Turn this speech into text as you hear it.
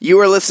You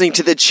are listening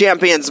to the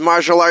Champions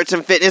Martial Arts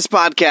and Fitness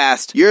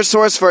Podcast, your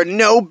source for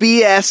no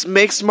BS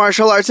mixed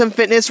martial arts and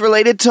fitness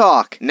related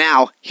talk.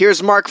 Now,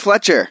 here's Mark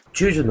Fletcher.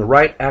 Choosing the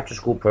right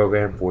after-school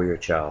program for your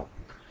child.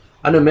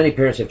 I know many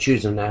parents have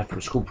chosen an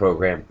after-school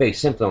program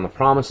based simply on the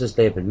promises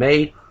they have been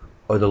made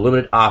or the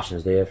limited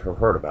options they have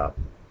heard about.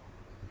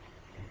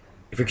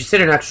 If you're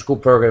considering an after-school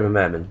program in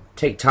Mebane,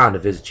 take time to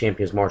visit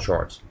Champions Martial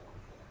Arts.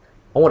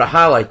 I want to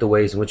highlight the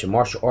ways in which a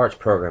martial arts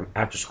program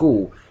after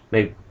school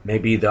may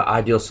be the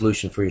ideal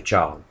solution for your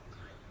child.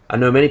 I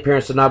know many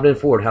parents have not been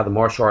informed how the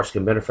martial arts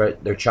can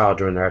benefit their child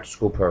during their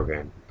after-school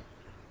program.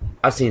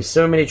 I've seen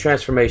so many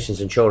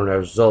transformations in children as a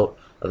result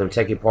of them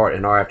taking part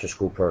in our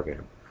after-school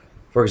program.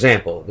 For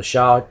example, the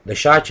shy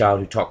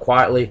child who talked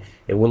quietly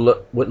and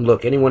wouldn't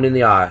look anyone in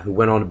the eye, who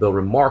went on to build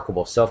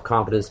remarkable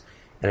self-confidence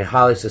and a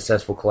highly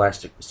successful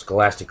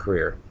scholastic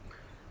career.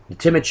 The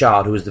timid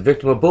child who was the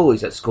victim of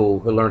bullies at school,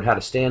 who learned how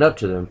to stand up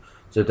to them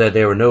so that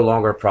they were no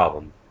longer a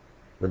problem.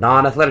 The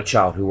non-athletic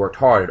child who worked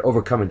hard at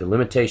overcoming the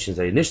limitations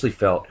they initially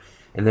felt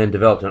and then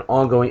developed an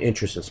ongoing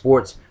interest in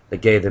sports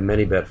that gave them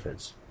many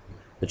benefits.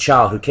 The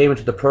child who came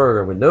into the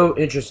program with no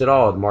interest at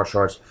all in martial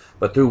arts,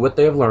 but through what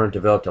they have learned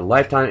developed a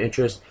lifetime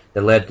interest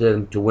that led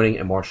them to winning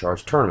a martial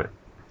arts tournament.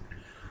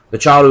 The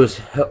child who was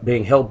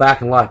being held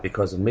back in life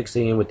because of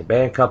mixing in with the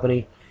band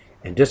company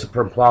and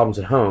discipline problems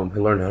at home,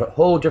 who learned a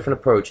whole different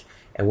approach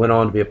and went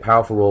on to be a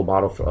powerful role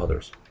model for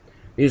others.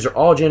 These are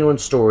all genuine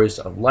stories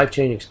of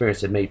life-changing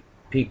experience that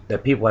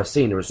people have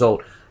seen the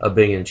result of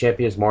being in the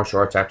Champions Martial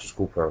Arts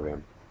After-School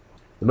program.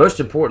 The most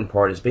important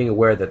part is being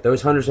aware that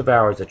those hundreds of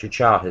hours that your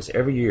child has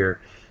every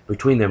year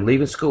between them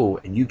leaving school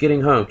and you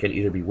getting home can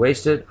either be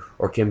wasted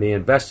or can be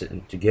invested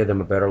in to give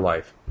them a better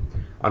life.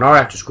 On our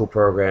after-school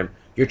program,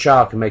 your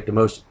child can make the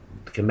most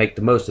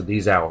of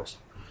these hours.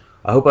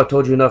 I hope I've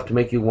told you enough to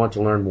make you want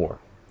to learn more.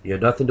 You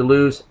have nothing to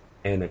lose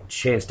and a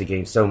chance to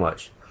gain so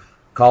much.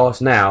 Call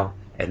us now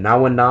at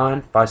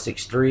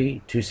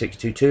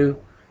 919-563-2622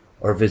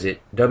 or visit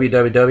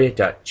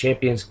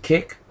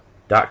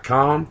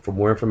www.championskick.com for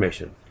more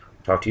information.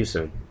 Talk to you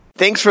soon.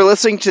 Thanks for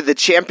listening to the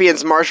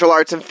Champions Martial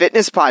Arts and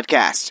Fitness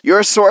Podcast,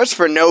 your source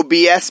for no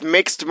BS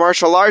mixed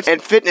martial arts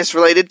and fitness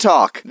related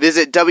talk.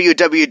 Visit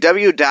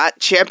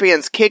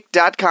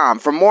www.championskick.com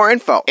for more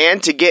info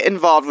and to get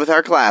involved with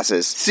our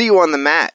classes. See you on the mat.